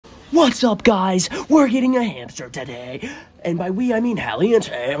What's up, guys? We're getting a hamster today. And by we, I mean Hallie and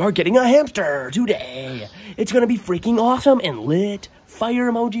Sam are getting a hamster today. It's gonna be freaking awesome and lit. Fire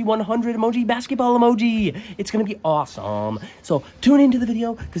emoji, 100 emoji, basketball emoji. It's gonna be awesome. So tune into the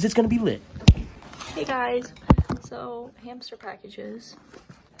video because it's gonna be lit. Hey guys, so hamster packages.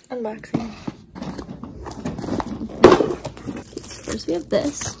 Unboxing. First we have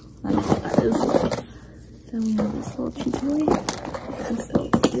this. I don't know what that is. Then we have this little chew toy. This little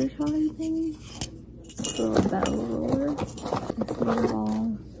ear toy thing. This little bell roller. This little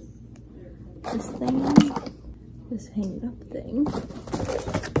ball. This thing. This hang it up thing.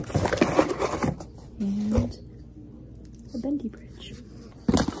 And a bendy bridge.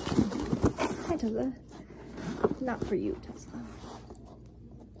 Hi Tesla. Not for you, Tesla.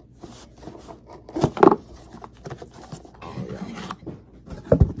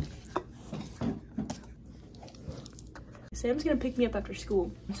 Sam's gonna pick me up after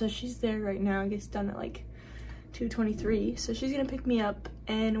school. So she's there right now. I guess done at like 2:23. So she's gonna pick me up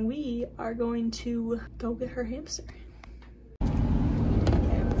and we are going to go get her hamster. Okay.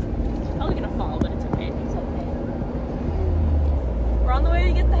 She's probably gonna fall, but it's okay. It's okay. We're on the way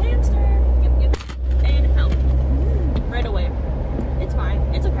to get the hamster. Yep. And out. Right away. It's fine.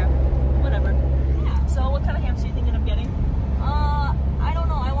 It's okay. Whatever. Yeah. So what kind of hamster are you thinking of getting? I don't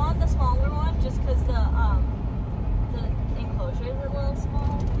know. I want the smaller one just because the enclosure is a little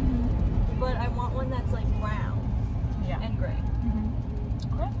small. But I want one that's like brown and gray.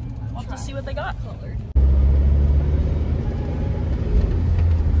 Okay. We'll have to see what they got colored.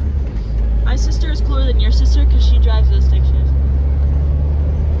 My sister is cooler than your sister because she drives those stick shift.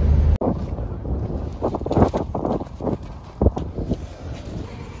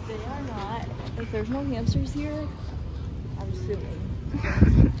 They are not. If there's no hamsters here, I'm assuming.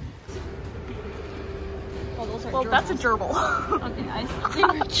 Oh, those are gerbils. That's a gerbil. Okay, they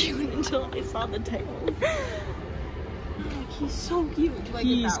were cute until I saw the tail. Look, he's so cute. Do I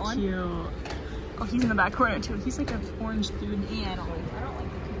get that one? He's cute. Oh, he's in the back corner too. He's like an orange dude. Yeah, I don't like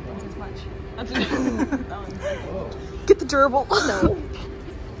the cute ones as much. That's a that one's get the gerbil. No.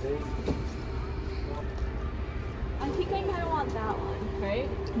 I think I kind of want that one, right?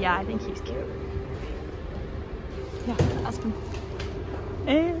 Yeah, I think he's cute. Yeah, ask him.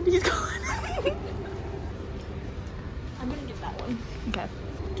 And he's gone. I'm gonna get that one. Okay.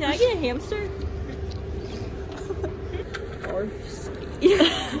 Can I get a hamster? Yeah.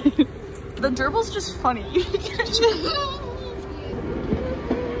 The gerbil's just funny.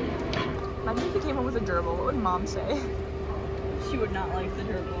 Imagine if you came home with a gerbil. What would mom say? She would not like the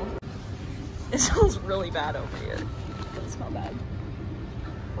gerbil. It smells really bad over here. It does smell bad.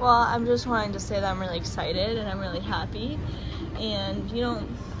 Well, I'm just wanting to say that I'm really excited and I'm really happy. And you know,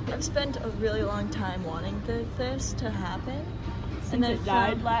 I've spent a really long time wanting this to happen. Since it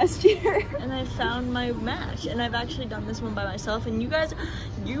died last year. And I found my match. And I've actually done this one by myself. And you guys,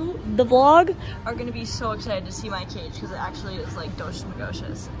 the vlog, are going to be so excited to see my cage. Because it actually is like Dosh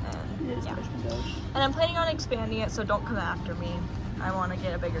Magoshes. And yeah. And I'm planning on expanding it, so don't come after me. I want to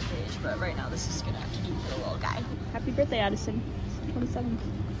get a bigger cage. But right now, this is going to have to do for the little guy. Happy birthday, Addison. It's 27th.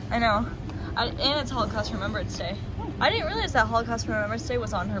 I know. And it's Holocaust Remembrance Day. I didn't realize that Holocaust Remembrance Day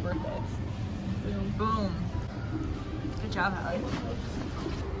was on her birthday. Boom. Boom. Good job, Hallie.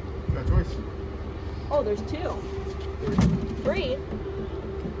 Got choice. Oh, there's 2. 3.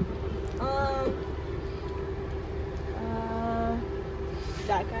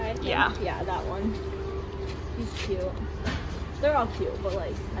 That guy, I think. Yeah. Yeah, that one. He's cute. They're all cute, but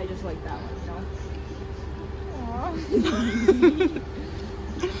like, I just like that one, you know? Aww.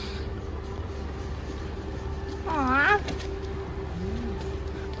 Aww.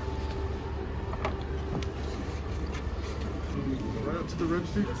 Right up to the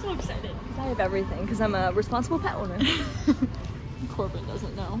registry. I'm so excited because I have everything because I'm a responsible pet owner. Corbin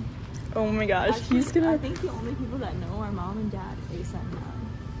doesn't know. Oh my gosh, actually, he's gonna. I think the only people that know are mom and dad, Asa and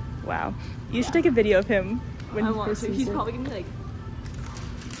Dad. Wow, you should take a video of him when he first sees it. He's probably gonna be like,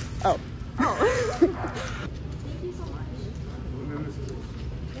 oh. Oh. Thank you so much.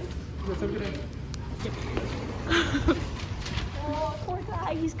 Oh, poor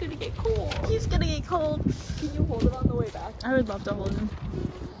guy, he's gonna get cold. He's gonna get cold. Can you hold it on the way back? I would love to hold him.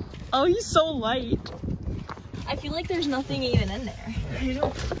 Oh, he's so light. I feel like there's nothing even in there. I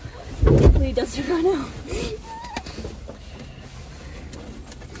know. Hopefully he doesn't run out.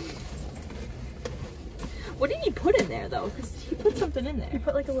 What did he put in there though? Because he put something in there. He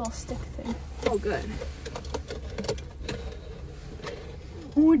put like a little stick thing. Oh, good.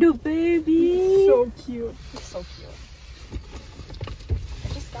 Oh, the baby. He's so cute. He's so cute.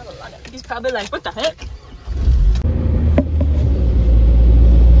 I just gotta love it. He's probably like, what the heck?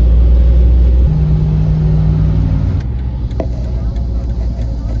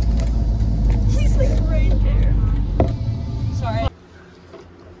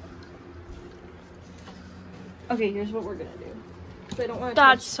 Okay, here's what we're gonna do. So I don't want to.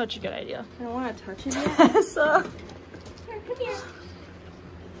 That's such a good idea. I don't want to touch him yet. Tessa. Here, come here.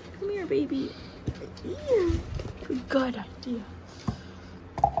 Come here, baby. Good idea.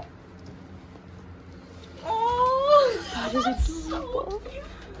 Oh, That is adorable.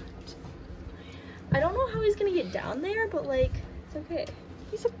 I don't know how he's gonna get down there, but like, it's okay.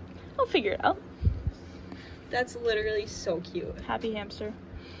 I'll figure it out. That's literally so cute. Happy hamster.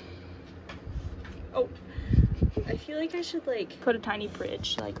 Oh, I feel like I should like, Put a tiny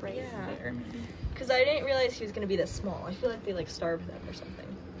bridge like right Yeah. there, maybe. cause I didn't realize he was gonna be this small. I feel like they like starved them or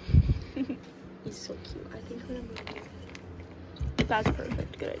something. He's so cute. I think I'm gonna move him. That's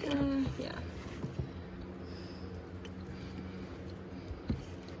perfect. Good idea. Yeah.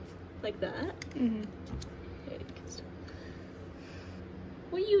 Like that. Mm-hmm. Yeah, you can start.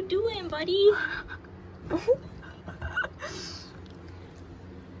 What are you doing, buddy?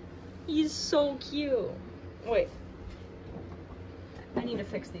 He's so cute. Wait. I need to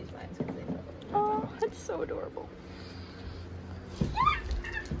fix these vines because they fell. Oh, that's so adorable.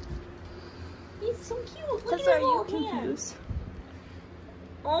 He's so cute. Look Tessa, at are his you little hands. confused?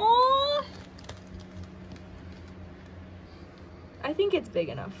 Oh. I think it's big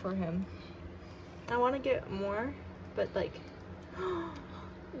enough for him. I want to get more, but like,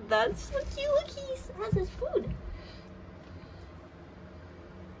 that's so cute. Look, he has his food.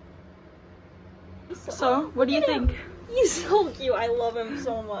 So, what do you look at him. think? He's so cute. I love him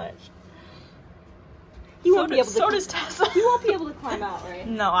so much. He won't be able to. So does Tessa. He won't be able to climb out, right?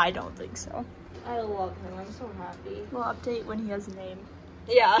 No, I don't think so. I love him. I'm so happy. We'll update when he has a name.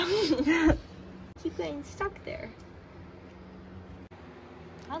 Yeah. Keep getting stuck there.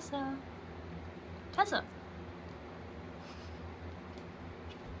 Tessa. Tessa.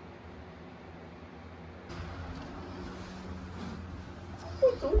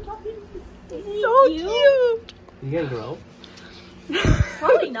 So cute. You gonna grow?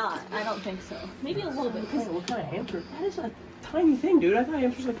 Probably not. I don't think so. Maybe a little bit. What kind of hamster? That is a tiny thing, dude. I thought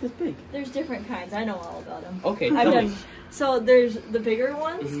hamsters like this big. There's different kinds. I know all about them. Okay, I've tell done. me. So there's the bigger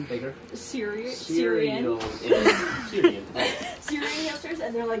ones, Bigger. Syrian Syrian. Syrian hamsters,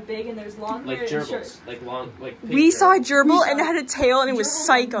 and they're like big, and there's long Like hair and short. gerbils. Like long, like pig We saw a gerbils. gerbil and it had a tail and it was Gerbils are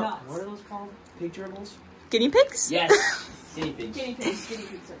psycho. nuts. What are those called? Pig gerbils? Guinea pigs? Yes. Guinea pigs. Guinea pigs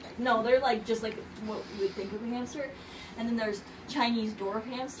are big. No, they're like just like what you would think of a hamster. And then there's Chinese dwarf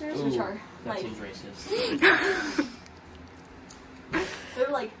hamsters, which Ooh, are that like seems racist. they're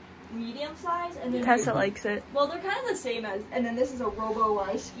like medium size, and then Tessa likes it. well, they're kind of the same as. And then this is a robo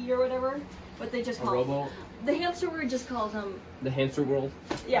ski or whatever, but they just A call robo, the hamster word just calls them. the hamster world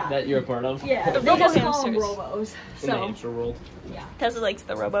Yeah. that you're a part of. Yeah, The they robo just call them hamsters. robos. In the So hamster world. yeah. Tessa likes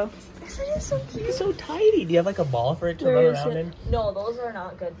the robo. It is so cute. It's so tiny. Do you have like a ball for it to There run is around a- in? No, those are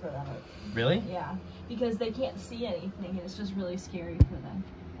not good for them. Really? Yeah, because they can't see anything, and it's just really scary for them.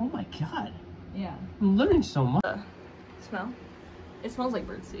 Oh my god. Yeah. I'm learning so much. Smell? It smells like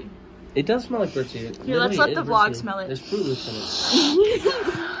birdseed. It does smell like birdseed. Here, let's let the vlog smell it. There's Fruit Loops in it.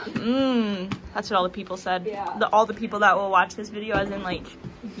 That's what all the people said. Yeah. All the people that will watch this video, as in like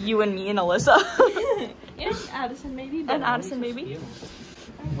you and me and Alyssa. And Addison maybe. And Addison maybe.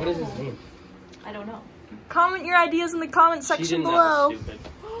 What is his name? I don't know. Comment your ideas in the comment She section didn't below. That was stupid.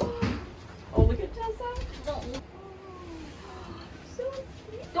 Oh, look at Tessa.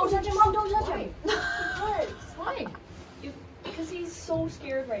 Don't touch him, Mom. Don't touch him. Why? Because he's so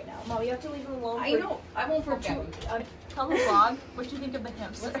scared right now. Mom, you have to leave him alone. I know. I won't For forget. tell the vlog. What do you think of the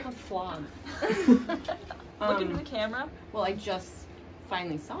hamster? What's the vlog? Look into the camera. Well, I just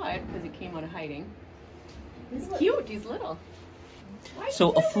finally saw it because it came out of hiding. He's cute. He's little.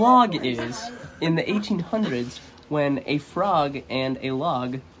 So a flog is in the 1800s when a frog and a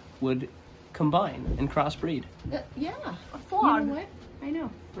log would combine and crossbreed. Yeah. A You flog. know what? I know.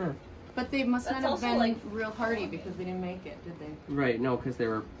 Hmm. But they must That's not have also, been like, real hardy because they didn't make it, did they? Right, no, because they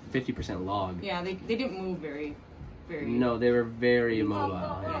were 50% log. Yeah, they didn't move very. No, they were very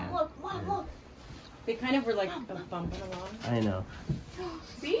immobile. Yeah. Look. They kind of were like bumping along. I know.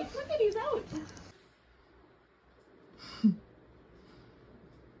 See? Look at he's out.